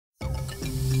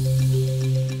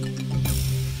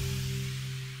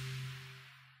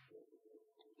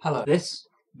Hello, this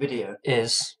video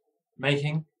is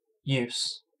making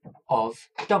use of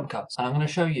jump cuts, and I'm going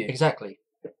to show you exactly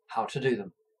how to do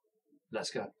them.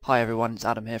 Let's go. Hi everyone, it's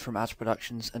Adam here from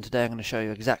AdzProductions, and today I'm going to show you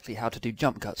exactly how to do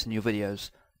jump cuts in your videos,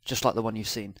 just like the one you've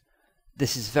seen.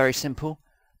 This is very simple.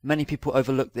 Many people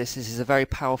overlook this. This is a very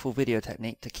powerful video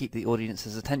technique to keep the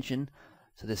audience's attention,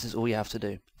 so this is all you have to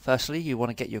do. Firstly, you want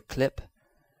to get your clip.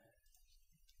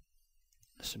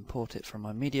 Let's import it from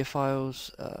my media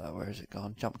files. Where has it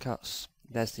gone? Jump cuts.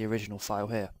 There's the original file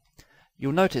here.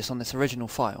 You'll notice on this original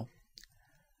file,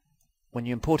 when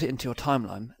you import it into your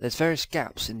timeline, there's various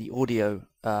gaps in the audio,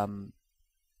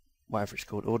 whatever it's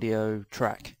called, audio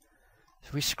track.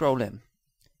 If we scroll in,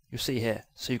 you'll see here.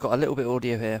 So you've got a little bit of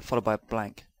audio here, followed by a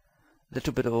blank. A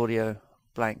little bit of audio,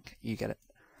 blank, you get it.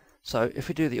 So if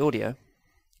we do the audio,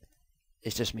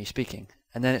 it's just me speaking.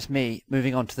 And then it's me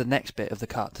moving on to the next bit of the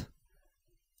cut.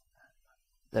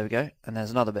 There we go, and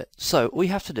there's another bit. So all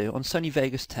you have to do on Sony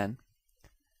Vegas 10,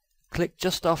 click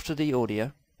just after the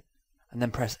audio, and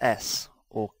then press S,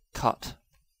 or cut,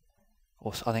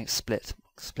 or I think split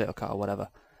or cut or whatever.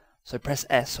 So press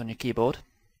S on your keyboard,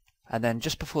 and then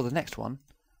just before the next one,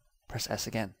 press S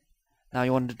again. Now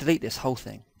you want to delete this whole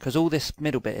thing, because all this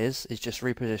middle bit is just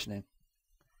repositioning.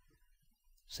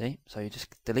 See? So you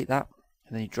just delete that,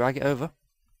 and then you drag it over,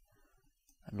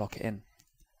 and lock it in.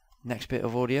 Next bit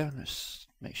of audio, let's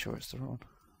make sure it's the right one.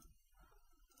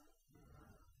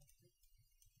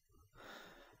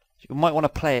 You might want to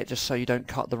play it just so you don't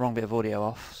cut the wrong bit of audio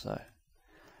off. So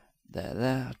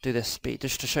there. I'll do this speed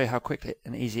just to show you how quickly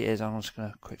and easy it is. I'm just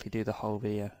going to quickly do the whole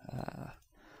video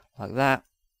like that.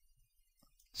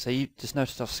 So you just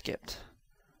noticed I've skipped.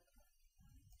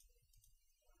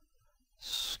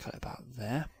 Just cut it about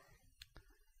there.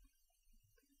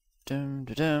 Dum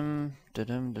da dum da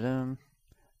dum da dum.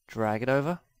 Drag it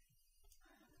over.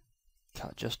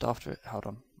 Cut just after it. Hold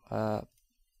on.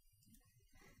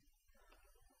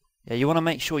 Yeah, you want to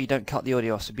make sure you don't cut the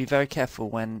audio off, so be very careful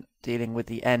when dealing with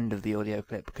the end of the audio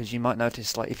clip, because you might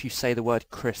notice, like, if you say the word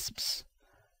crisps,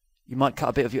 you might cut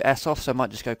a bit of your S off, so it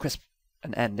might just go crisp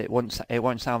and end. It won't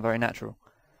sound very natural.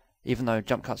 Even though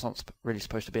jump cuts aren't really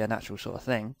supposed to be a natural sort of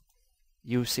thing,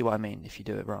 you'll see what I mean if you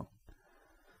do it wrong.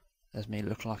 There's me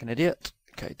looking like an idiot.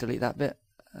 Okay, delete that bit,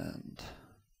 and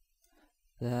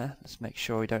there. Let's make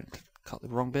sure we don't cut the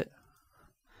wrong bit.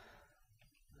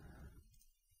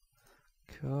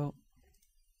 Cool.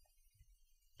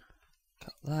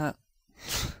 Cut that.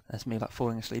 That's me like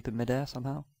falling asleep in midair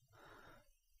somehow.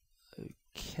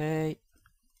 Okay.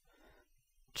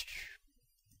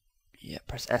 Yeah,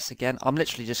 press S again. I'm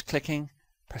literally just clicking,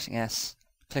 pressing S,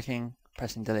 clicking,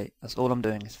 pressing delete. That's all I'm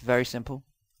doing. It's very simple.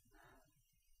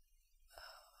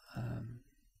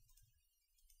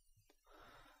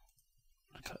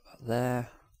 Cut it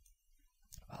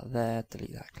about there,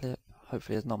 delete that clip.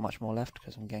 Hopefully there's not much more left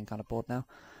because I'm getting kind of bored now.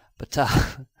 But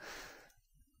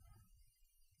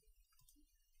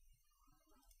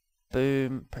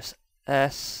boom, press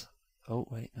S. Oh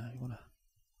wait, no, you wanna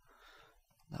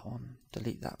that one.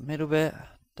 Delete that middle bit.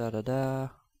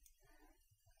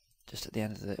 Just at the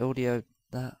end of the audio,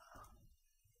 that.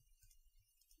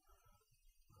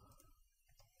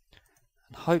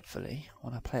 And hopefully,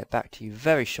 when I play it back to you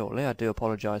very shortly, I do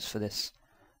apologise for this,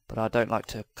 but I don't like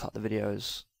to cut the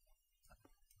videos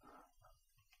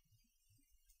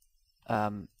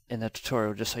in the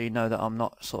tutorial, just so you know that I'm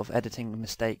not sort of editing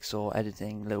mistakes or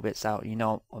editing little bits out. You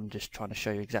know, I'm just trying to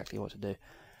show you exactly what to do.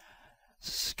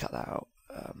 Let's cut that out.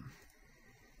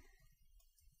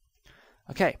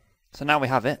 Okay, so now we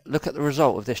have it. Look at the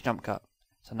result of this jump cut.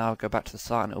 So now I'll go back to the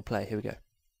start and it'll play. Here we go.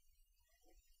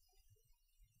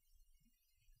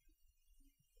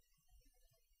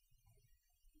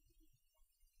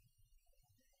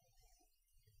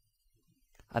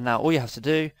 And now all you have to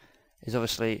do is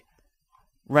obviously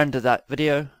render that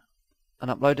video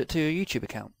and upload it to your YouTube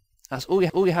account. That's all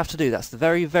you have to do. That's the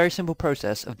very, very simple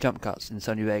process of jump cuts in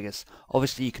Sony Vegas.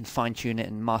 Obviously you can fine tune it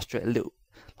and master it a little,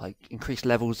 like increase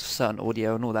levels of certain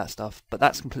audio and all that stuff, but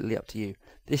that's completely up to you.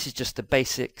 This is just the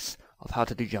basics of how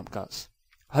to do jump cuts.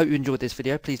 I hope you enjoyed this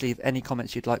video. Please leave any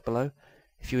comments you'd like below.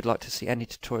 If you would like to see any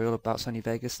tutorial about Sony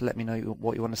Vegas, let me know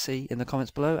what you want to see in the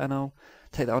comments below, and I'll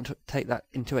take that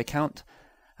into account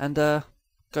and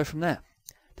go from there.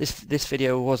 This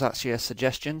video was actually a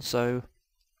suggestion, so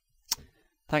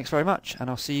thanks very much,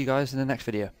 and I'll see you guys in the next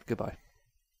video. Goodbye.